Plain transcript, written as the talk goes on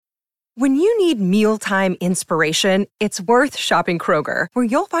When you need mealtime inspiration, it's worth shopping Kroger, where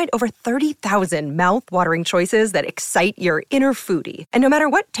you'll find over 30,000 mouth-watering choices that excite your inner foodie. And no matter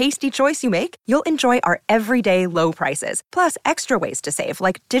what tasty choice you make, you'll enjoy our everyday low prices, plus extra ways to save,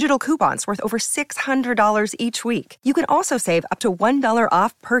 like digital coupons worth over $600 each week. You can also save up to $1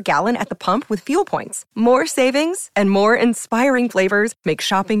 off per gallon at the pump with fuel points. More savings and more inspiring flavors make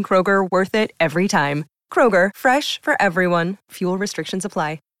shopping Kroger worth it every time. Kroger, fresh for everyone. Fuel restrictions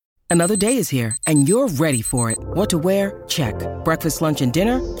apply. Another day is here, and you're ready for it. What to wear? Check. Breakfast, lunch, and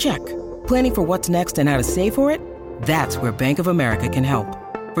dinner? Check. Planning for what's next and how to save for it? That's where Bank of America can help.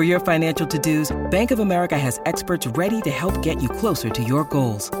 For your financial to-dos, Bank of America has experts ready to help get you closer to your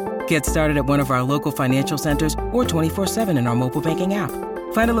goals. Get started at one of our local financial centers or 24/7 in our mobile banking app.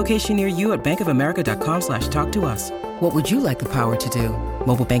 Find a location near you at bankofamerica.com/talktous. What would you like the power to do?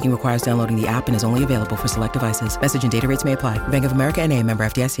 Mobile banking requires downloading the app and is only available for select devices. Message and data rates may apply. Bank of America N.A., member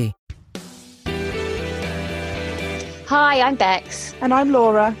FDIC. Hi, I'm Bex. And I'm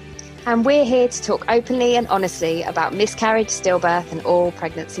Laura. And we're here to talk openly and honestly about miscarriage, stillbirth, and all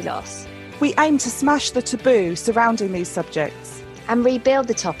pregnancy loss. We aim to smash the taboo surrounding these subjects and rebuild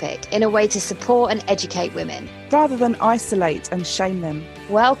the topic in a way to support and educate women, rather than isolate and shame them.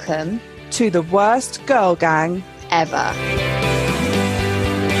 Welcome to the worst girl gang ever.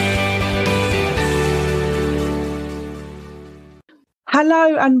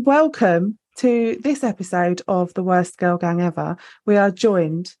 Hello and welcome to this episode of The Worst Girl Gang Ever. We are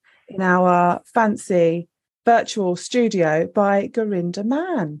joined in our fancy virtual studio by Gurinder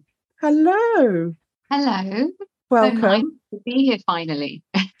Mann. Hello. Hello. Welcome. So nice to be here finally.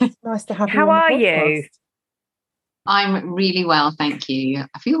 Nice to have you. How on are the podcast. you? I'm really well, thank you.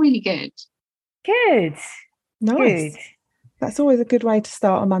 I feel really good. Good. Nice. Good. That's always a good way to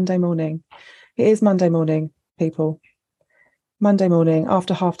start a Monday morning. It is Monday morning, people. Monday morning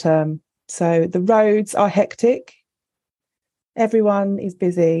after half term. So the roads are hectic. Everyone is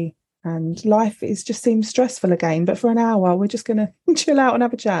busy and life just seems stressful again. But for an hour, we're just going to chill out and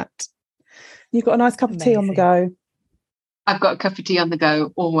have a chat. You've got a nice cup of tea on the go. I've got a cup of tea on the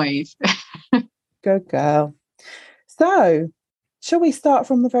go, always. Good girl. So, shall we start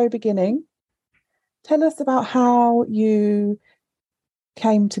from the very beginning? Tell us about how you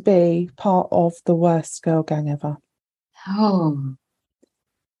came to be part of the Worst Girl Gang Ever. Oh,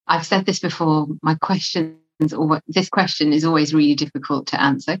 I've said this before. This question is always really difficult to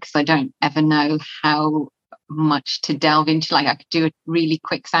answer because I don't ever know how much to delve into. Like I could do a really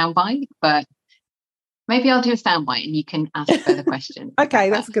quick soundbite, but maybe I'll do a soundbite and you can ask further questions. Okay,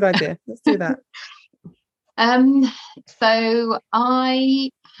 that's a good idea. Let's do that. So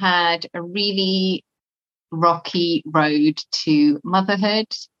I had a really rocky road to motherhood.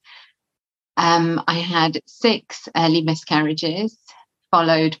 I had 6 early miscarriages,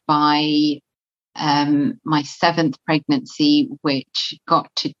 followed by my 7th pregnancy, which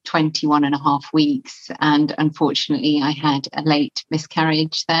got to 21 and a half weeks. And unfortunately, I had a late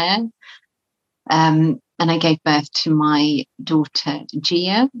miscarriage there. And I gave birth to my daughter,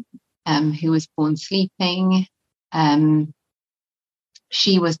 Gia, who was born sleeping.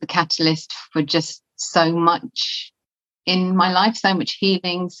 She was the catalyst for just so much in my life, so much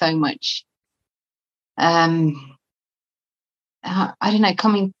healing, so much, I don't know,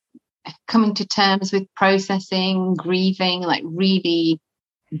 coming to terms with processing, grieving, like really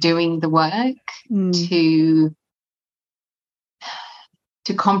doing the work to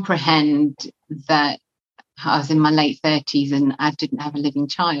comprehend that I was in my late 30s and I didn't have a living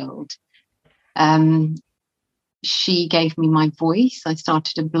child. She gave me my voice. I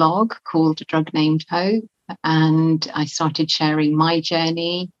started a blog called A Drug Named Hope, and I started sharing my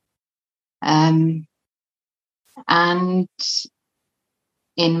journey. And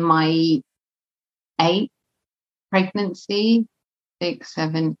in my 8th pregnancy, 6,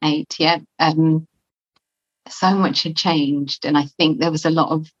 7, 8, so much had changed. And I think there was a lot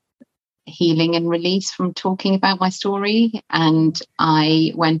of healing and release from talking about my story. And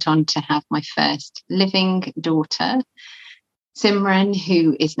I went on to have my first living daughter, Simran,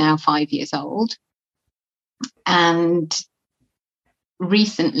 who is now 5 years old. And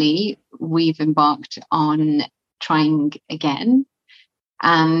recently we've embarked on trying again.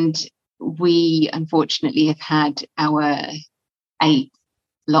 And we unfortunately have had our 8th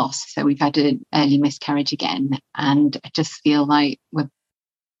loss. So we've had an early miscarriage again. And I just feel like we're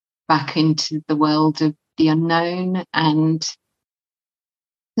back into the world of the unknown and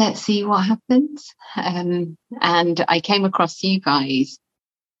let's see what happens. And I came across you guys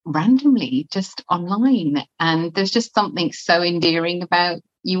randomly just online, and there's just something so endearing about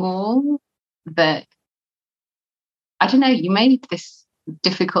you all that, I don't know, you made this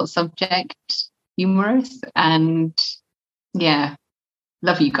difficult subject humorous, and yeah,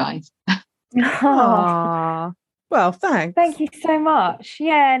 love you guys. Oh, well, thanks. Thank you so much.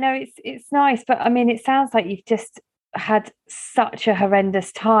 Yeah, no, it's nice, but I mean, it sounds like you've just had such a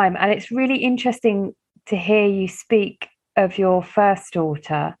horrendous time, and it's really interesting to hear you speak of your first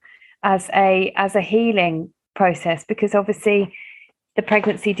daughter as a healing process, because obviously the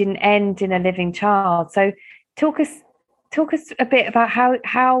pregnancy didn't end in a living child. So talk us a bit about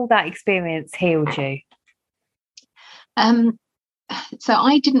how that experience healed you. So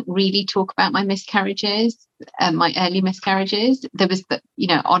I didn't really talk about my miscarriages, my early miscarriages. There was the,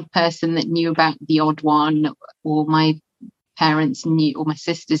 odd person that knew about the odd one, or my parents knew, or my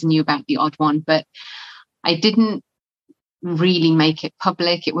sisters knew about the odd one, but I didn't really make it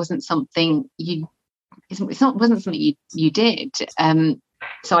public. It wasn't something wasn't something you did.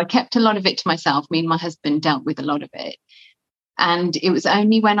 So I kept a lot of it to myself. Me and my husband dealt with a lot of it. And it was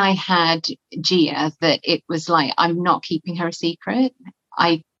only when I had Gia that it was like, I'm not keeping her a secret.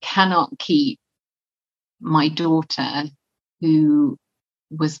 I cannot keep my daughter who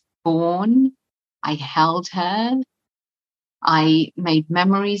was born. I held her. I made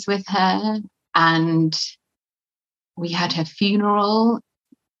memories with her, and we had her funeral.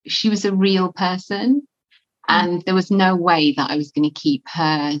 She was a real person, and there was no way that I was going to keep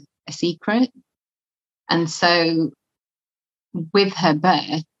her a secret. And so with her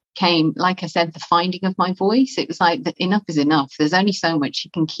birth came, like I said, the finding of my voice. It was like, enough is enough. There's only so much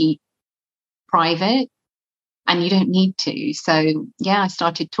you can keep private, and you don't need to. So yeah, I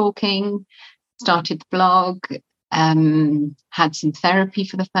started talking, started the blog, had some therapy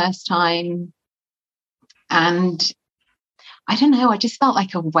for the first time. And I don't know, I just felt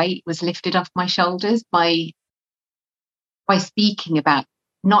like a weight was lifted off my shoulders by speaking about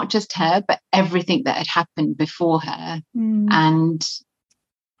not just her, but everything that had happened before her. And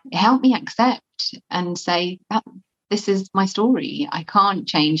it helped me accept and say that this is my story. I can't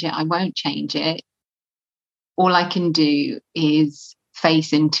change it. I won't change it. All I can do is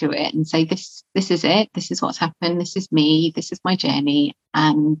face into it and say, this is it. This is what's happened. This is me. This is my journey.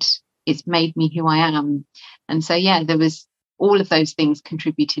 And it's made me who I am. And so, yeah, there was all of those things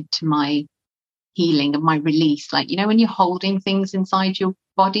contributed to my healing and my release. Like, when you're holding things inside your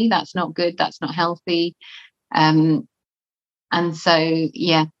body, that's not good. That's not healthy. And so,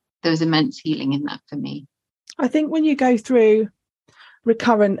 yeah, there was immense healing in that for me. I think when you go through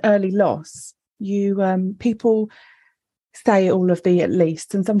recurrent early loss, people say all of the at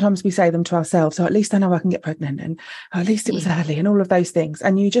least, and sometimes we say them to ourselves. So at least I know I can get pregnant, and at least it was early, and all of those things.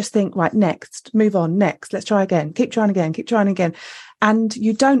 And you just think, right, next, move on, next, let's try again, keep trying again. And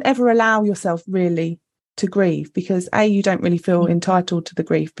you don't ever allow yourself really to grieve, because you don't really feel entitled to the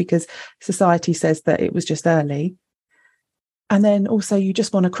grief because society says that it was just early. And then also you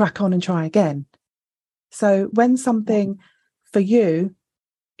just want to crack on and try again. So when something for you,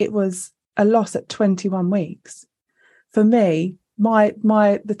 it was a loss at 21 weeks. For me,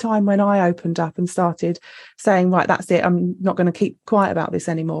 the time when I opened up and started saying, right, that's it, I'm not going to keep quiet about this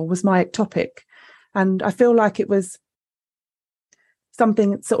anymore, was my ectopic. And I feel like it was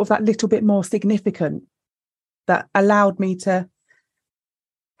something sort of that little bit more significant that allowed me to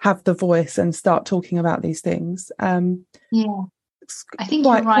have the voice and start talking about these things. It's I think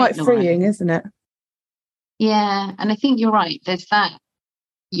quite, you're right, quite freeing, isn't it? Yeah, and I think you're right. There's that,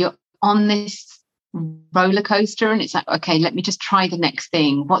 you're on this roller coaster, and it's like, okay, let me just try the next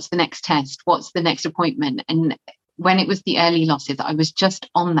thing. What's the next test? What's the next appointment? And when it was the early losses, I was just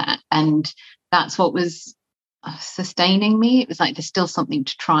on that, and that's what was sustaining me. It was like, there's still something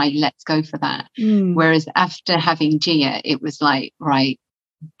to try, let's go for that. Whereas after having Gia, it was like, right,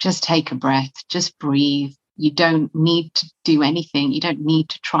 just take a breath, just breathe. You don't need to do anything. You don't need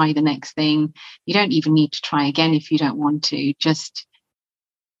to try the next thing. You don't even need to try again if you don't want to. Just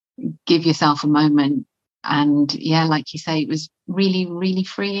give yourself a moment. And yeah, like you say, it was really, really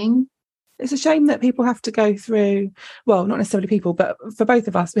freeing. It's a shame that people have to go through, well, not necessarily people, but for both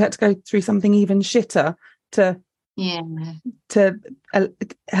of us, we had to go through something even shitter to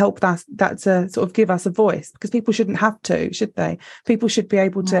help that to sort of give us a voice, because people shouldn't have to, should they? People should be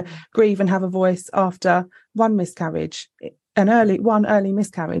able to grieve and have a voice after one miscarriage, one early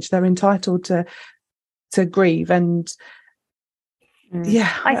miscarriage. They're entitled to grieve. And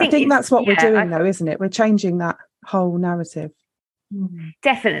I think that's what we're doing though, isn't it? We're changing that whole narrative.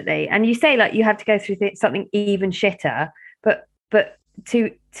 Definitely. And you say like you have to go through something even shitter, but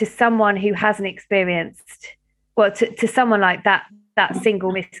to someone who hasn't experienced, well, to someone like that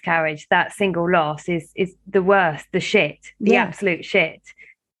single miscarriage, that single loss is the worst, the shit, the absolute shit.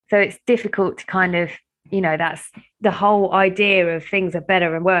 So it's difficult to kind of that's the whole idea of things are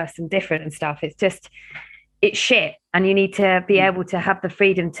better and worse and different and stuff. It's shit, and you need to be able to have the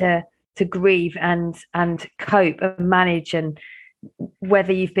freedom to grieve and cope and manage, and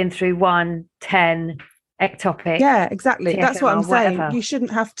whether you've been through 1, 10 ectopic. Yeah, exactly. TFM, that's what I'm saying. Whatever. You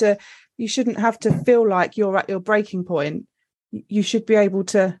shouldn't have to feel like you're at your breaking point. You should be able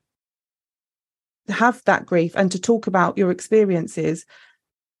to have that grief and to talk about your experiences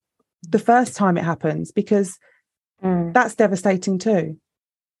the first time it happens, because that's devastating too.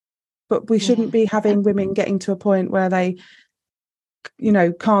 But we shouldn't be having women getting to a point where they,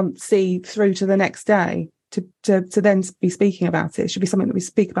 can't see through to the next day to then be speaking about it. It should be something that we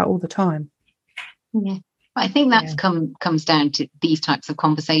speak about all the time. Yeah. I think that's comes down to these types of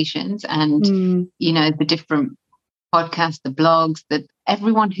conversations and, the different podcasts, the blogs, that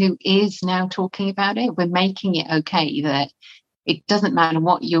everyone who is now talking about it, we're making it okay that it doesn't matter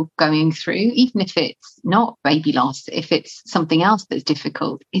what you're going through, even if it's not baby loss, if it's something else that's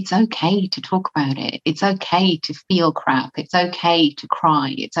difficult, it's okay to talk about it. It's okay to feel crap. It's okay to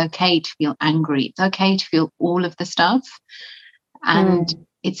cry. It's okay to feel angry. It's okay to feel all of the stuff. And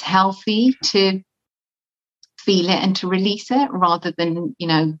it's healthy to feel it and to release it rather than,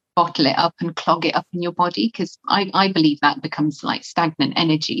 bottle it up and clog it up in your body, because I believe that becomes like stagnant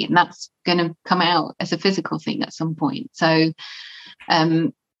energy, and that's going to come out as a physical thing at some point. So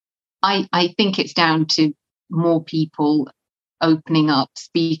I think it's down to more people opening up,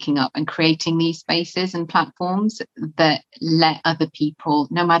 speaking up, and creating these spaces and platforms that let other people,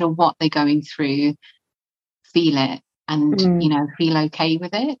 no matter what they're going through, feel it and feel okay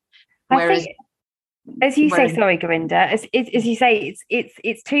with it. Whereas, as you say, sorry, Gurinder, as you say,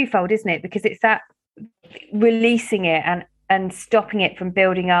 it's twofold, isn't it? Because it's that releasing it and stopping it from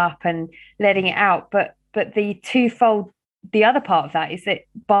building up and letting it out. But the other part of that is that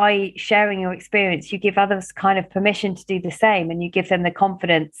by sharing your experience, you give others kind of permission to do the same, and you give them the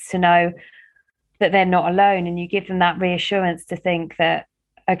confidence to know that they're not alone, and you give them that reassurance to think that,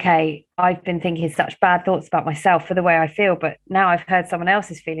 okay, I've been thinking such bad thoughts about myself for the way I feel, but now I've heard someone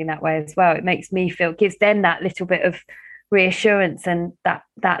else is feeling that way as well. It makes me feel, gives them that little bit of reassurance and that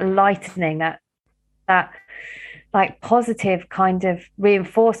lightening, that like positive kind of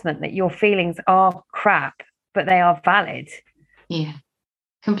reinforcement that your feelings are crap, but they are valid. Yeah,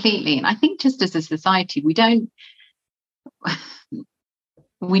 completely. And I think just as a society, we don't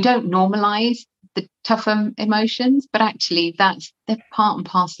normalize the tougher emotions, but actually they're part and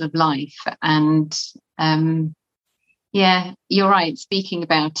parcel of life. And you're right, speaking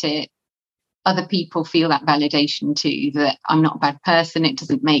about it, other people feel that validation too, that I'm not a bad person.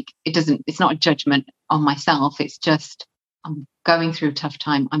 It's not a judgment on myself. It's just, I'm going through a tough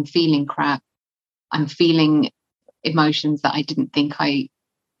time. I'm feeling crap. I'm feeling emotions that I didn't think I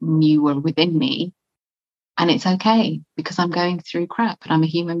knew were within me. And it's okay, because I'm going through crap and I'm a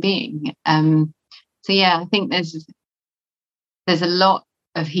human being. I think there's a lot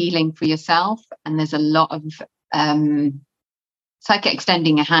of healing for yourself, and there's a lot of it's like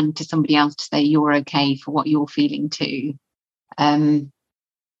extending a hand to somebody else to say you're okay for what you're feeling too. And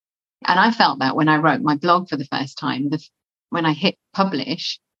I felt that when I wrote my blog for the first time, when I hit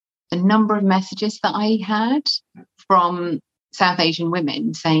publish, the number of messages that I had from South Asian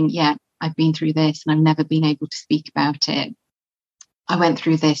women saying, yeah, I've been through this and I've never been able to speak about it. I went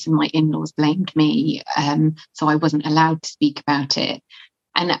through this and my in-laws blamed me, so I wasn't allowed to speak about it.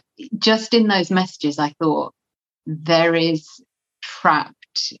 And just in those messages, I thought, there's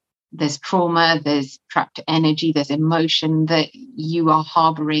trauma, there's trapped energy, there's emotion that you are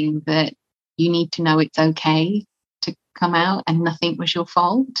harboring, that you need to know it's okay to come out and nothing was your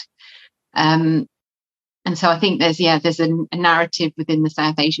fault. And so I think there's a narrative within the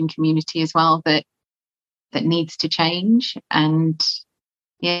South Asian community as well that needs to change. And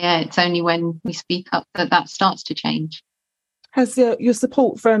it's only when we speak up that starts to change. Has your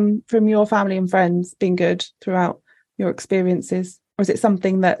support from your family and friends been good throughout your experiences? Or is it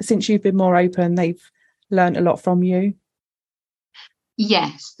something that, since you've been more open, they've learned a lot from you?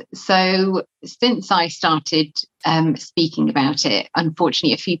 Yes. So since I started speaking about it,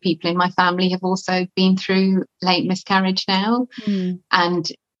 unfortunately, a few people in my family have also been through late miscarriage now.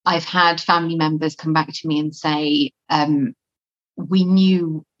 And I've had family members come back to me and say, we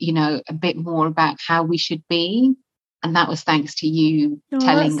knew, a bit more about how we should be. And that was thanks to you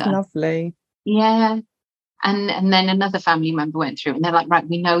telling us. Lovely. Yeah. And then another family member went through and they're like, right,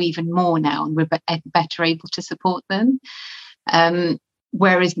 we know even more now and we're better able to support them.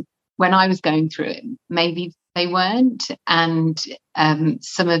 Whereas when I was going through it, maybe they weren't. And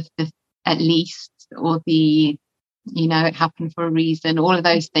some of the, at least, or the, it happened for a reason, all of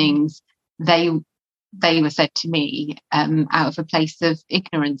those things, they they were said to me out of a place of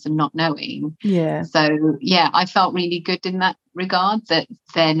ignorance and not knowing. Yeah. So, yeah, I felt really good in that regard, that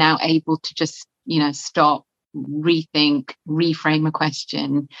they're now able to just, stop, rethink, reframe a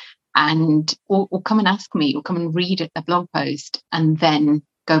question, and or come and ask me, or come and read a blog post and then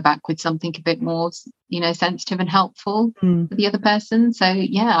go back with something a bit more, sensitive and helpful for the other person. So,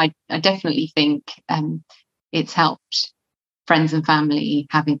 yeah, I definitely think it's helped friends and family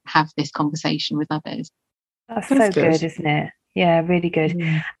have this conversation with others. That's so good, isn't it? Yeah, really good.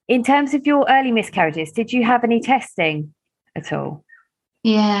 Mm. In terms of your early miscarriages, did you have any testing at all?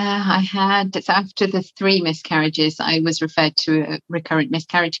 Yeah, I had. So after the 3 miscarriages, I was referred to a recurrent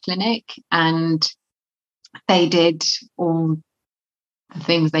miscarriage clinic, and they did all the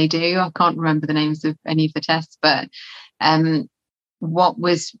things they do. I can't remember the names of any of the tests, but what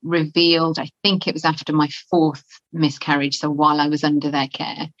was revealed, I think it was after my 4th miscarriage, so while I was under their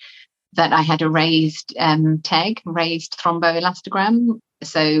care, that I had a raised TEG, raised thromboelastogram.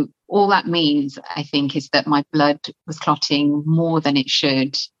 So all that means, I think, is that my blood was clotting more than it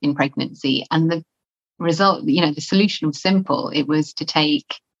should in pregnancy. And the result, the solution was simple. It was to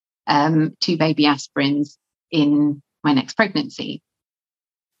take 2 baby aspirins in my next pregnancy.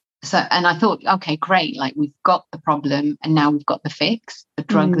 So, and I thought, okay, great, like we've got the problem and now we've got the fix, the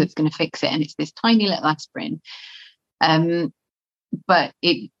drug that's going to fix it. And it's this tiny little aspirin. But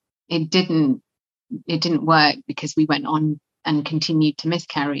it didn't work, because we went on and continued to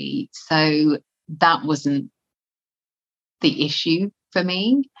miscarry. So that wasn't the issue for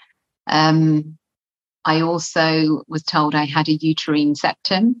me. I also was told I had a uterine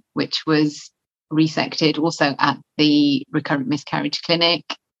septum, which was resected also at the recurrent miscarriage clinic.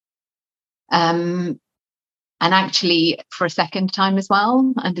 And actually for a second time as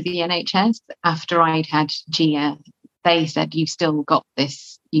well, under the NHS, after I'd had Gia, they said, you've still got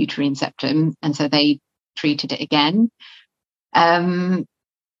this uterine septum. And so they treated it again. And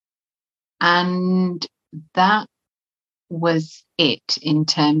that was it in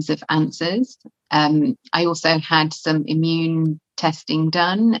terms of answers. I also had some immune testing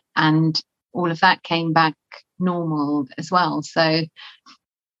done, and all of that came back normal as well. So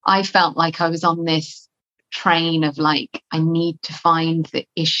I felt like I was on this train of like, I need to find the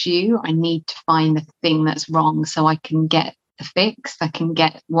issue. I need to find the thing that's wrong so I can get a fix. I can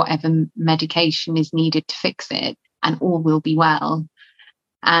get whatever medication is needed to fix it, and all will be well.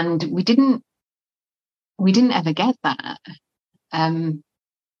 And we didn't ever get that.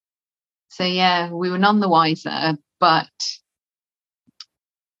 So yeah, we were none the wiser, but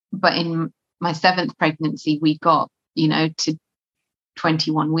in my 7th pregnancy, we got, to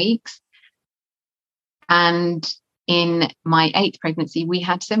 21 weeks. And in my 8th pregnancy, we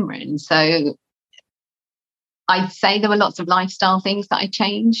had Simran. So I'd say there were lots of lifestyle things that I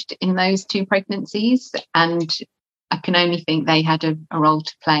changed in those 2 pregnancies. And I can only think they had a role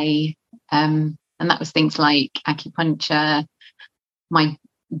to play. And that was things like acupuncture. My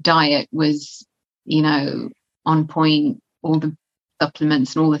diet was, on point, all the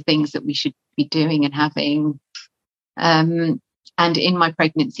supplements and all the things that we should be doing and having. And in my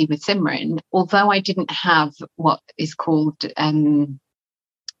pregnancy with Simran, although I didn't have what is called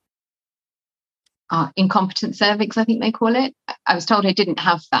incompetent cervix, I think they call it. I was told I didn't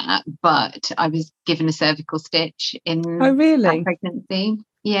have that, but I was given a cervical stitch in that pregnancy.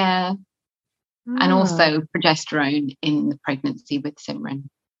 Yeah. And also progesterone in the pregnancy with Simran.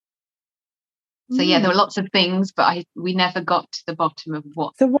 So yeah, there were lots of things, but we never got to the bottom of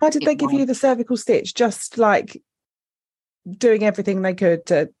what. So why did they give you the cervical stitch? Just like doing everything they could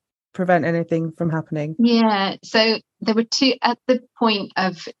to prevent anything from happening? Yeah. So there were 2 at the point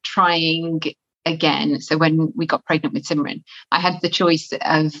of trying again. So when we got pregnant with Simran, I had the choice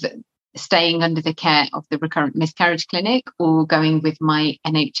of staying under the care of the recurrent miscarriage clinic or going with my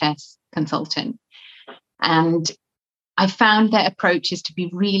NHS consultant. And I found their approaches to be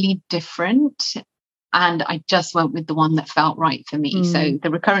really different, and I just went with the one that felt right for me. So the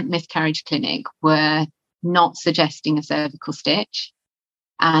recurrent miscarriage clinic were not suggesting a cervical stitch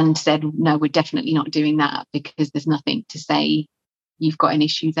and said, no, we're definitely not doing that because there's nothing to say you've got an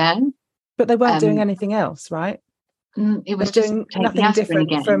issue there. But they weren't doing anything else, right? It was just nothing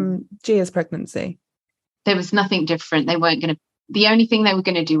different from Gia's pregnancy. There was nothing different. They weren't going to. The only thing they were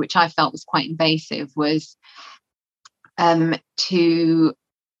going to do, which I felt was quite invasive, was to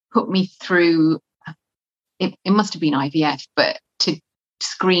put me through. It must have been IVF, but to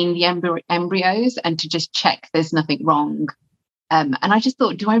screen the embryos and to just check there's nothing wrong. And I just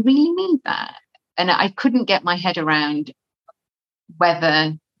thought, do I really need that? And I couldn't get my head around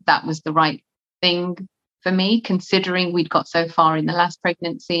whether that was the right thing for me, considering we'd got so far in the last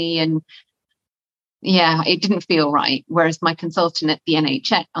pregnancy. And yeah, it didn't feel right. Whereas my consultant at the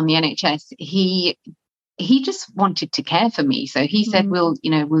NHS, he just wanted to care for me. So he said, we'll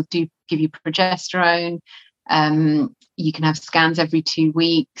give you progesterone. You can have scans every 2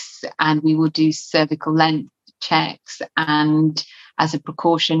 weeks, and we will do cervical length checks. And as a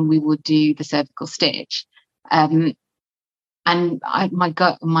precaution, we will do the cervical stitch. And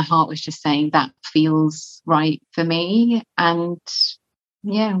my heart was just saying that feels right for me. And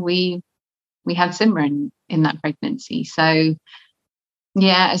yeah, we had Simran in that pregnancy. So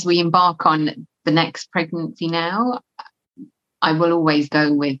yeah, as we embark on the next pregnancy now, I will always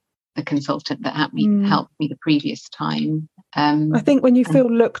go with the consultant that helped me the previous time. I think when you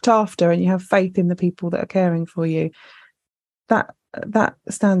feel looked after and you have faith in the people that are caring for you, that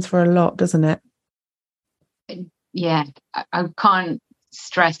stands for a lot, doesn't it? Yeah, I can't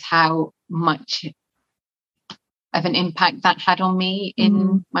stress how much of an impact that had on me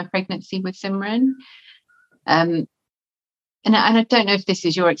in my pregnancy with Simran. And I don't know if this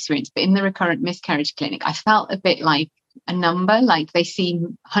is your experience, but in the recurrent miscarriage clinic, I felt a bit like a number, like they see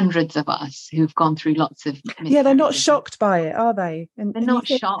hundreds of us who've gone through lots of miscarriages. Yeah, they're not shocked by it, are they? And they're not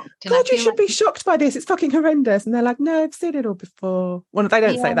shocked. God, you should be shocked by this. It's fucking horrendous. And they're like, no, I've seen it all before. Well, they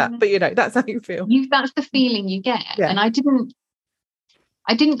don't say that, but that's how you feel. That's the feeling you get. Yeah. And I didn't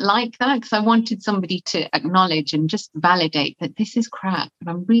like that, because I wanted somebody to acknowledge and just validate that this is crap, and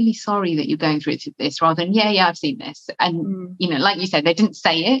I'm really sorry that you're going through this, rather than yeah, I've seen this. And like you said, they didn't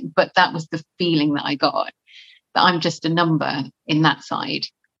say it, but that was the feeling that I got, that I'm just a number in that side.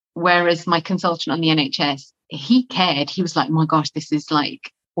 Whereas my consultant on the NHS, he cared. He was like, oh my gosh, this is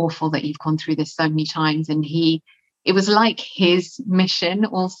like awful that you've gone through this so many times. And it was like his mission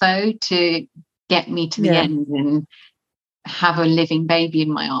also to get me to the end and have a living baby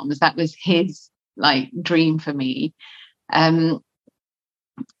in my arms. That was his like dream for me. And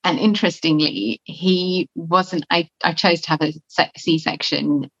interestingly, he wasn't, I chose to have a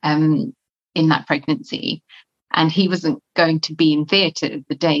C-section in that pregnancy, and he wasn't going to be in theatre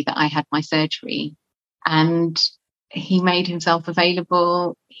the day that I had my surgery. And he made himself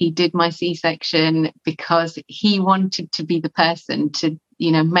available. He did my C-section because he wanted to be the person to,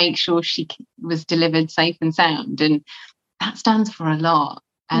 make sure she was delivered safe and sound. And that stands for a lot.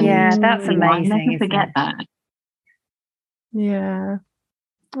 And yeah, that's amazing. I'll never forget that. Yeah.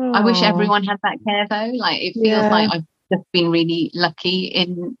 Aww. I wish everyone had that care though. Like, it feels like I've just been really lucky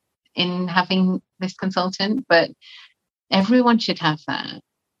in having this consultant, but everyone should have that.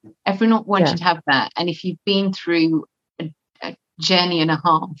 Everyone should have that. And if you've been through a journey and a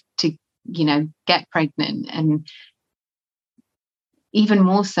half to, get pregnant, and even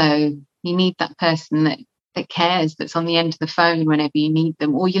more so, you need that person that cares, that's on the end of the phone whenever you need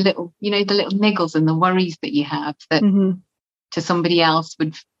them, or your little, the little niggles and the worries that you have that to somebody else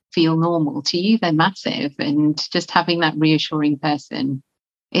would feel normal. To you, they're massive. And just having that reassuring person,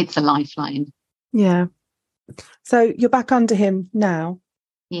 it's a lifeline. Yeah. So you're back under him now?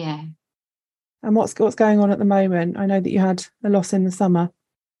 Yeah. And what's going on at the moment? I know that you had a loss in the summer.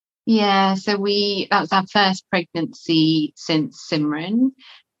 Yeah, so that was our first pregnancy since Simran.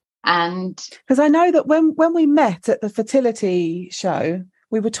 And because I know that when we met at the fertility show,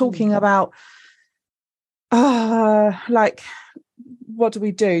 we were talking about like, what do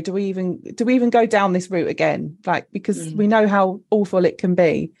we do? Do we even go down this route again? Like, because we know how awful it can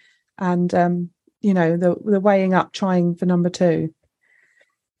be, and the weighing up, trying for number 2.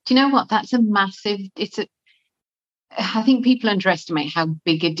 Do you know what? That's a massive. I think people underestimate how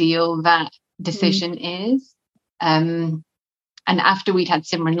big a deal that decision is. And after we'd had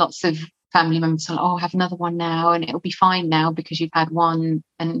Simran, lots of family members said, "Oh, have another one now, and it'll be fine now because you've had one."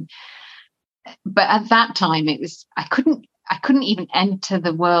 But at that time, it was I couldn't even enter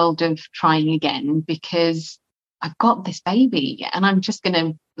the world of trying again, because I've got this baby and I'm just going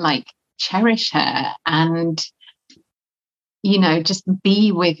to like cherish her and just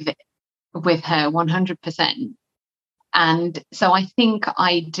be with her 100%. And so I think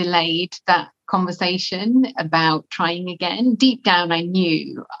I delayed that conversation about trying again. Deep down, I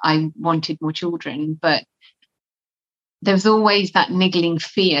knew I wanted more children, but there was always that niggling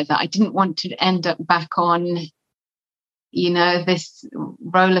fear that I didn't want to end up back on, this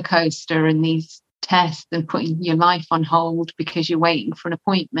roller coaster and these tests and putting your life on hold because you're waiting for an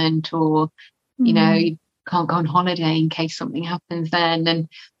appointment, or, you can't go on holiday in case something happens then. And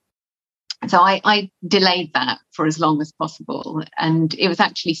so I delayed that for as long as possible. And it was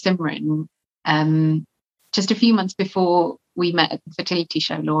actually Simran, just a few months before we met at the fertility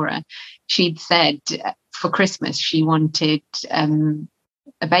show, Laura, she'd said for Christmas she wanted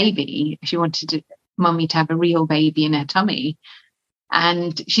a baby. She wanted mummy to have a real baby in her tummy.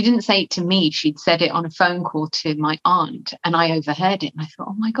 And she didn't say it to me. She'd said it on a phone call to my aunt, and I overheard it. And I thought,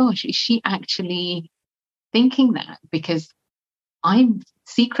 oh my gosh, is she actually thinking that? Because I'm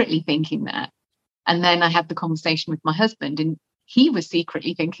secretly thinking that. And then I had the conversation with my husband, and he was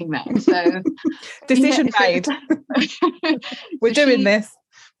secretly thinking that. So decision made. We're doing this.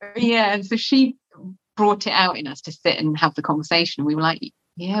 Yeah. And so she brought it out in us to sit and have the conversation. We were like,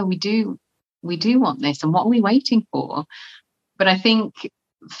 yeah, we do want this. And what are we waiting for? But I think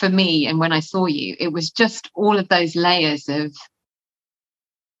for me, and when I saw you, it was just all of those layers of,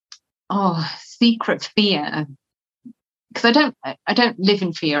 secret fear. Because I don't live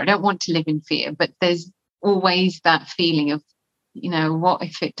in fear. I don't want to live in fear, but there's always that feeling of, what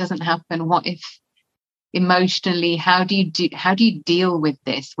if it doesn't happen? What if emotionally, how do you deal with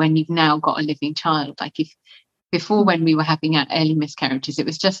this when you've now got a living child? Like if before, when we were having our early miscarriages, it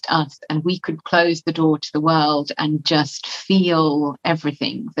was just us, and we could close the door to the world and just feel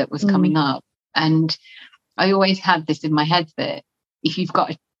everything that was coming up. And I always had this in my head that if you've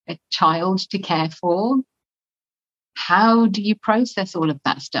got a child to care for, how do you process all of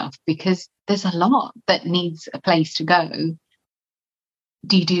that stuff? Because there's a lot that needs a place to go.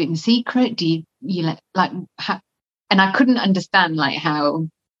 Do you do it in secret? Do you and I couldn't understand how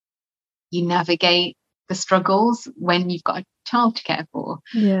you navigate the struggles when you've got a child to care for.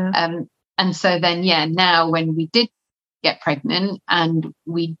 Yeah. And so then, now when we did get pregnant and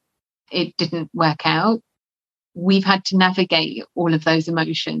it didn't work out, we've had to navigate all of those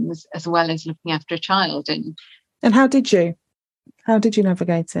emotions as well as looking after a child. And how did you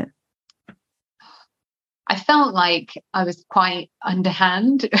navigate it? I felt like I was quite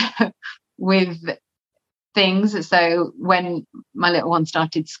underhand with things. So when my little one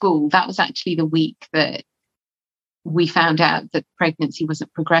started school, that was actually the week that we found out that pregnancy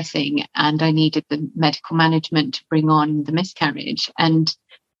wasn't progressing, and I needed the medical management to bring on the miscarriage. And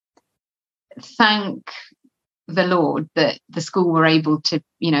thank the Lord that the school were able to,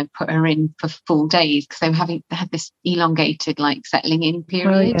 put her in for full days, because they had this elongated settling in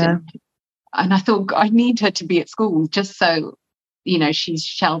period. Oh, yeah. And I thought, I need her to be at school just so, she's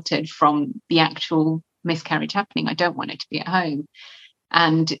sheltered from the actual miscarriage happening. I don't want her to be at home.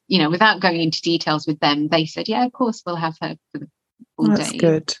 And, without going into details with them, they said, yeah, of course, we'll have her for the full day. That's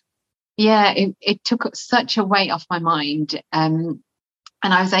good. Yeah, it took such a weight off my mind. And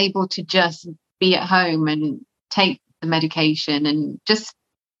I was able to just be at home and take the medication and just,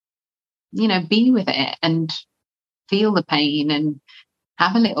 be with it and feel the pain and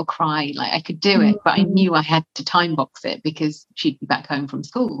have a little cry. I could do it, but I knew I had to time box it because she'd be back home from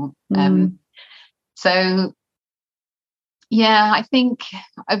school. So yeah, I think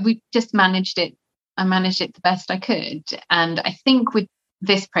we just managed it. I managed it the best I could. And I think with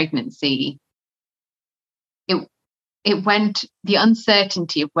this pregnancy, it went, the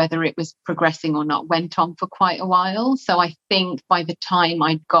uncertainty of whether it was progressing or not went on for quite a while. So I think by the time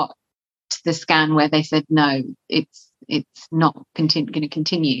I got to the scan where they said, no, it's not going to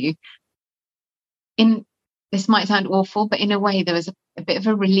continue, this might sound awful, but in a way there was a bit of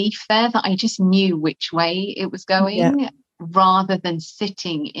a relief there that I just knew which way it was going, rather than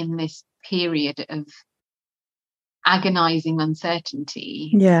sitting in this period of agonizing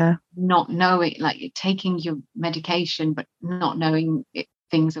uncertainty. Yeah. Not knowing, taking your medication, but not knowing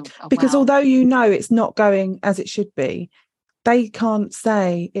things are because although it's not going as it should be, they can't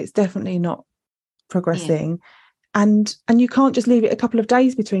say it's definitely not progressing. And you can't just leave it a couple of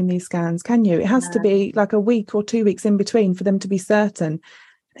days between these scans, can you? It has to be a week or 2 weeks in between for them to be certain.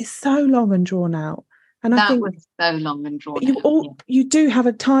 It's so long and drawn out. And I think was so long and drawn out. You do have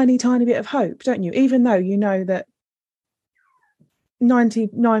a tiny bit of hope, don't you? Even though you know that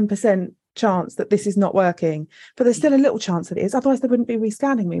 99% chance that this is not working, but there's still a little chance that it is. Otherwise, they wouldn't be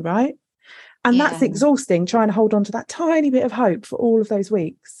rescanning me, right? And that's exhausting, trying to hold on to that tiny bit of hope for all of those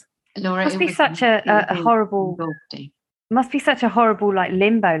weeks. Laura, must be such a horrible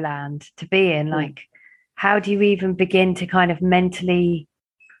limbo land to be in. How do you even begin to kind of mentally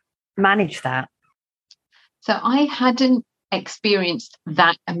manage that? So I hadn't experienced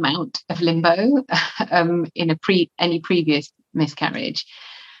that amount of limbo in any previous miscarriage.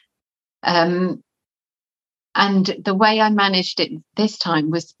 And the way I managed it this time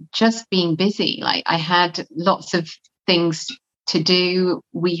was just being busy. I had lots of things to do.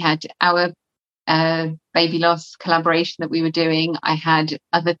 We had our baby loss collaboration that we were doing. I had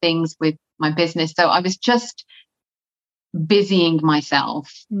other things with my business. So I was just busying myself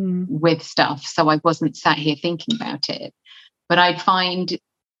with stuff. So I wasn't sat here thinking about it. But I'd find,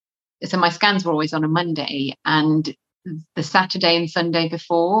 so my scans were always on a Monday, and the Saturday and Sunday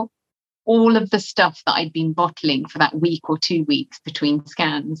before, all of the stuff that I'd been bottling for that week or 2 weeks between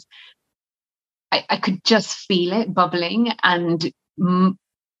scans, I could just feel it bubbling. And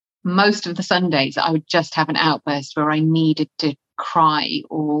most of the Sundays, I would just have an outburst where I needed to cry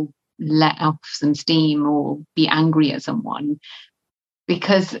or let off some steam or be angry at someone.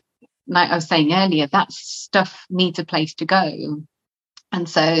 Because, like I was saying earlier, that stuff needs a place to go. And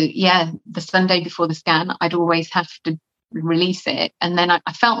so, yeah, the Sunday before the scan, I'd always have to release it. And then I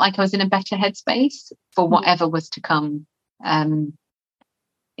felt like I was in a better headspace for whatever was to come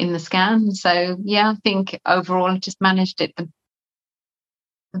in the scan. So, yeah, I think overall I just managed it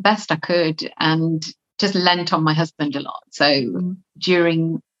the best I could and just lent on my husband a lot. So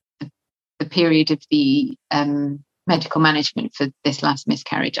during the period of the medical management for this last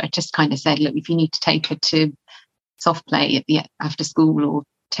miscarriage, I just kind of said, look, if you need to take her to soft play after school or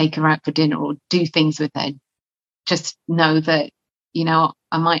take her out for dinner or do things with her, just know that, you know,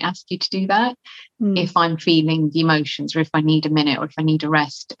 I might ask you to do that if I'm feeling the emotions or if I need a minute or if I need a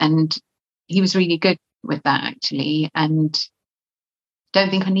rest. And he was really good with that, actually. And don't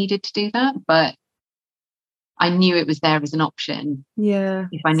think I needed to do that, but I knew it was there as an option. Yeah.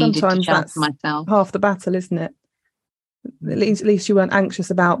 If I needed Sometimes to shelter that's myself. half the battle, isn't it? At least you weren't anxious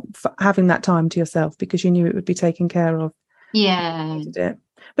about having that time to yourself because you knew it would be taken care of. Yeah.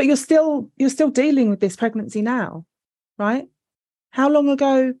 But you're still dealing with this pregnancy now, right? How long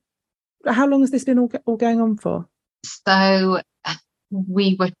has this been all going on for? So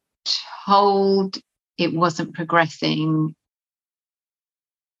we were told it wasn't progressing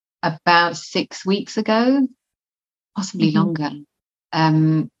about 6 weeks ago, possibly longer.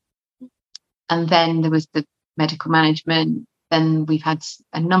 And then there was the medical management. Then we've had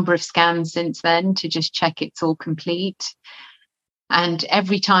a number of scans since then to just check it's all complete. And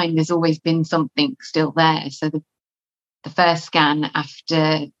every time there's always been something still there. So the first scan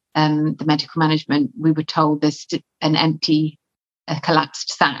after the medical management, we were told there's an empty,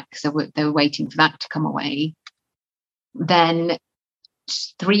 collapsed sac. So they were waiting for that to come away. Then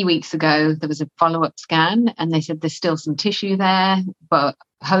 3 weeks ago, there was a follow-up scan and they said there's still some tissue there, but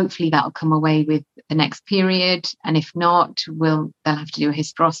hopefully that'll come away with the next period. And if not, they'll have to do a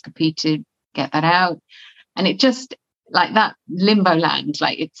hysteroscopy to get that out. And it just, like that limbo land,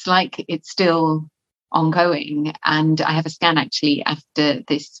 it's still ongoing. And I have a scan actually after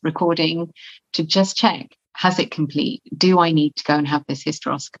this recording to just check, has it complete? Do I need to go and have this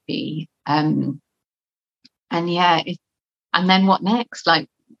hysteroscopy? And yeah, and then what next? Like,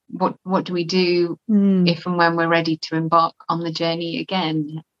 what do we do if and when we're ready to embark on the journey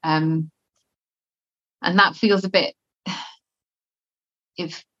again? And that feels a bit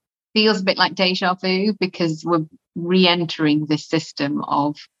like deja vu because we're re-entering this system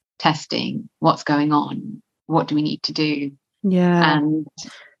of testing. What's going on? What do we need to do? Yeah. And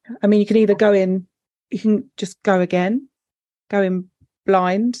I mean, you can either you can just go again, go in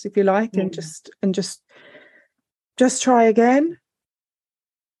blind if you like, and just try again,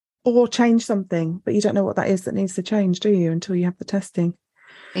 or change something, but you don't know what that is that needs to change, do you, until you have the testing?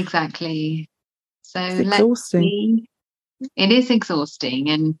 Exactly. So it's exhausting. It is exhausting.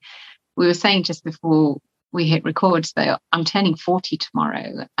 And we were saying just before we hit record, so I'm turning 40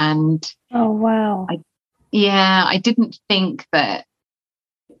 tomorrow. And oh, wow. I didn't think that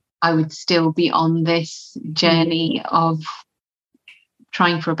I would still be on this journey of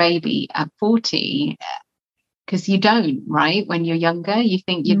trying for a baby at 40. Because you don't, right? When you're younger, you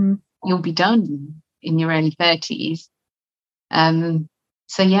think you'll be done in your early 30s.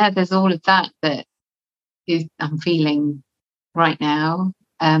 So yeah, there's all of that I'm feeling right now.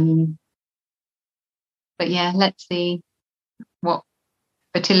 But yeah, let's see what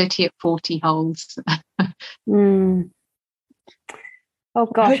fertility at 40 holds. Oh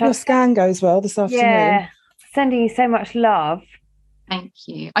gosh, I hope your scan goes well this afternoon. Yeah, sending you so much love. Thank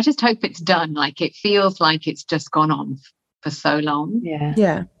you. I just hope it's done. Like, it feels like it's just gone on for so long.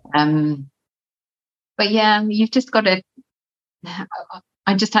 Yeah. But yeah, you've just got to.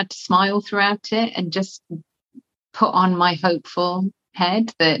 I just had to smile throughout it and just put on my hopeful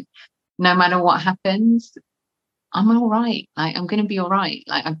head that no matter what happens, I'm all right. Like, I'm going to be all right.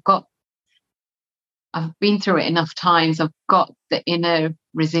 Like, I've been through it enough times. I've got the inner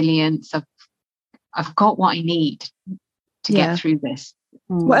resilience. I've got what I need to get through this.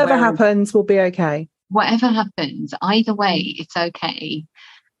 Whatever happens will be okay. Whatever happens, either way, it's okay.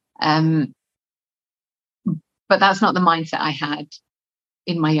 But that's not the mindset I had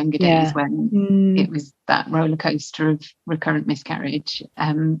in my younger days when it was that roller coaster of recurrent miscarriage.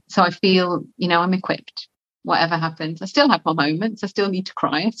 So I feel, I'm equipped. Whatever happens, I still have my moments. I still need to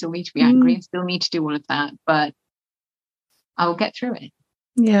cry. I still need to be angry. I still need to do all of that, but I will get through it.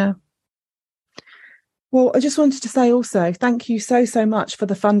 Yeah. Well, I just wanted to say also, thank you so much for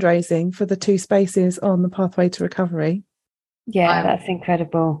the fundraising for the 2 spaces on the pathway to recovery. Yeah, that's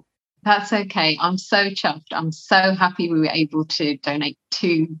incredible. That's okay. I'm so chuffed. I'm so happy we were able to donate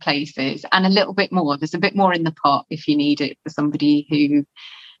 2 places and a little bit more. There's a bit more in the pot if you need it for somebody who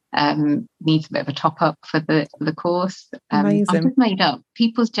needs a bit of a top up for the course. Amazing. I'm just made up.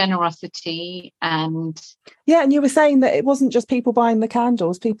 People's generosity and and you were saying that it wasn't just people buying the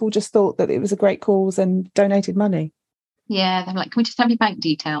candles. People just thought that it was a great cause and donated money. Yeah, they're like, can we just have your bank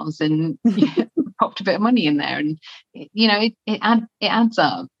details? And popped a bit of money in there, and it adds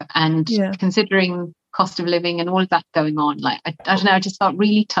up. And considering cost of living and all of that going on, like I don't know, I just felt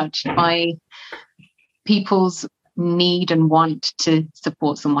really touched by people's need and want to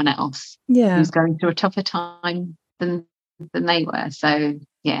support someone else who's going through a tougher time than they were. So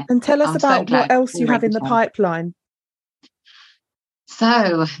yeah. And tell us about what else you have in the pipeline.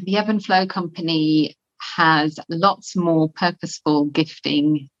 So the Ebb and Flow company has lots more purposeful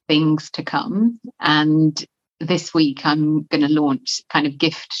gifting things to come, and this week I'm going to launch kind of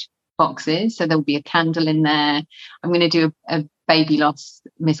gift boxes. So there'll be a candle in there. I'm going to do a baby loss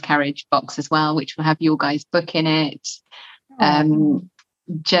miscarriage box as well, which will have your guys' book in it,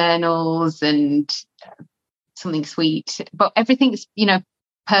 journals and something sweet, but everything's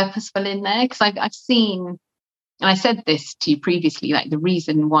purposeful in there, because I've seen, and I said this to you previously, like the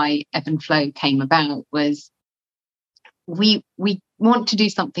reason why Ebb and Flow came about was we want to do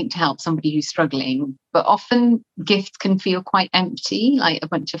something to help somebody who's struggling, but often gifts can feel quite empty, like a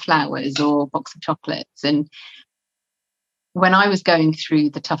bunch of flowers or a box of chocolates. And when I was going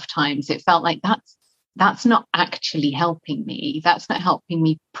through the tough times, it felt like that's not actually helping me. That's not helping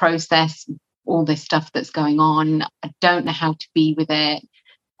me process all this stuff that's going on. I don't know how to be with it.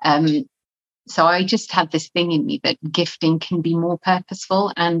 So I just had this thing in me that gifting can be more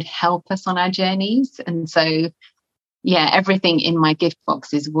purposeful and help us on our journeys. And so, everything in my gift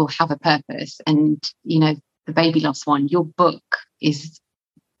boxes will have a purpose. And, the baby loss one, your book is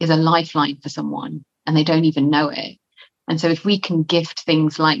a lifeline for someone and they don't even know it. And so if we can gift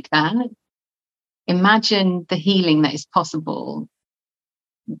things like that, imagine the healing that is possible.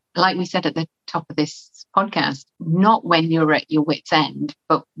 Like we said at the top of this podcast, not when you're at your wit's end,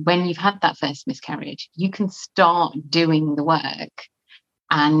 but when you've had that first miscarriage, you can start doing the work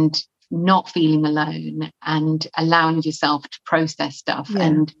and not feeling alone and allowing yourself to process stuff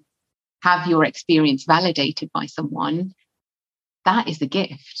and have your experience validated by someone. That is a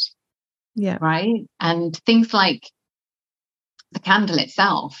gift. Yeah. Right. And things like the candle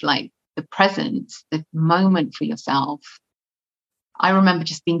itself, like the presence, the moment for yourself. I remember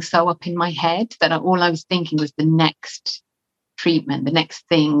just being so up in my head that all I was thinking was the next treatment, the next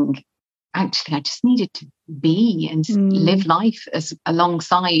thing. Actually, I just needed to be and live life as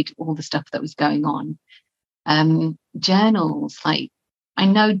alongside all the stuff that was going on. Journals, like I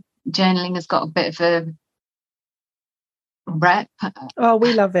know journaling has got a bit of a rep. Oh,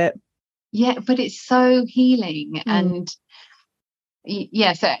 we love it. Yeah, but it's so healing. And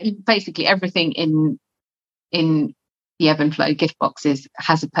so basically everything in the Ebb and Flow gift boxes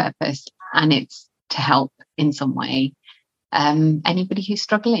has a purpose, and it's to help in some way anybody who's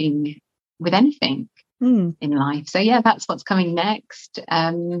struggling with anything in life. So that's what's coming next.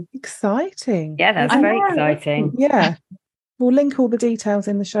 Exciting. Yeah, that's very exciting. Yeah, we'll link all the details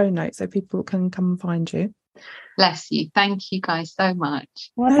in the show notes so people can come and find you. Bless you. Thank you guys so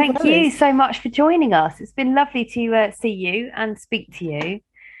much. Well, thank you so much for joining us. It's been lovely to see you and speak to you.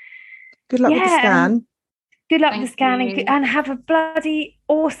 Good luck with the scan. Good luck with the scanning, and have a bloody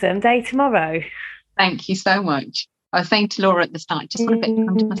awesome day tomorrow. Thank you so much. I was saying to Laura at the start, just want a bit of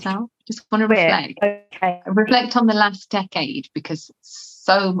time to myself. Just want to reflect. Okay. Reflect on the last decade, because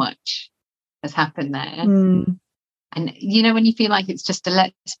so much has happened there. And when you feel like it's just a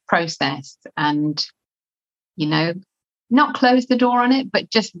let's process and, not close the door on it, but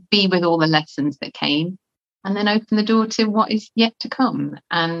just be with all the lessons that came, and then open the door to what is yet to come.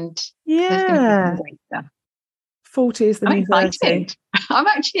 And there's going to be some great stuff. 40 is the new 30. I'm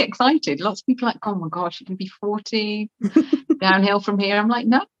actually excited. Lots of people are like, oh my gosh, you can be 40, downhill from here. I'm like,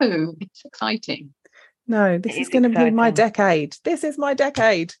 no, it's exciting. No, this is going to be my decade. This is my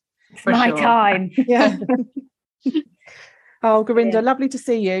decade. It's my time. Yeah. Oh, Gurinder, lovely to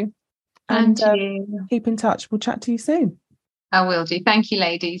see you. And keep in touch. We'll chat to you soon. I will do. Thank you,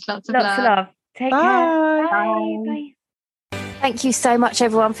 ladies. Lots of love. Take Bye. care. Bye. Thank you so much,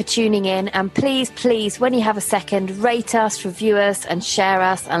 everyone, for tuning in. And please, when you have a second, rate us, review us, and share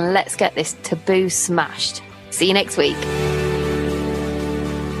us. And let's get this taboo smashed. See you next week.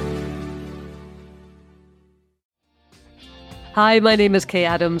 Hi, my name is Kay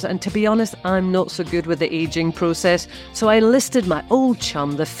Adams, and to be honest, I'm not so good with the ageing process, so I enlisted my old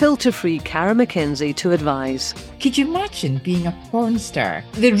chum, the filter-free Cara McKenzie, to advise. Could you imagine being a porn star?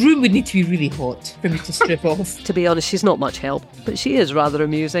 The room would need to be really hot for me to strip off. To be honest, she's not much help, but she is rather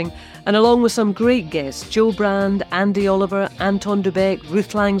amusing. And along with some great guests, Joe Brand, Andy Oliver, Anton Dubeck,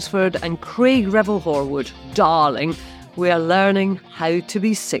 Ruth Langsford and Craig Revel-Horwood, darling, we are learning how to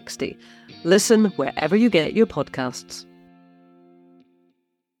be 60. Listen wherever you get your podcasts.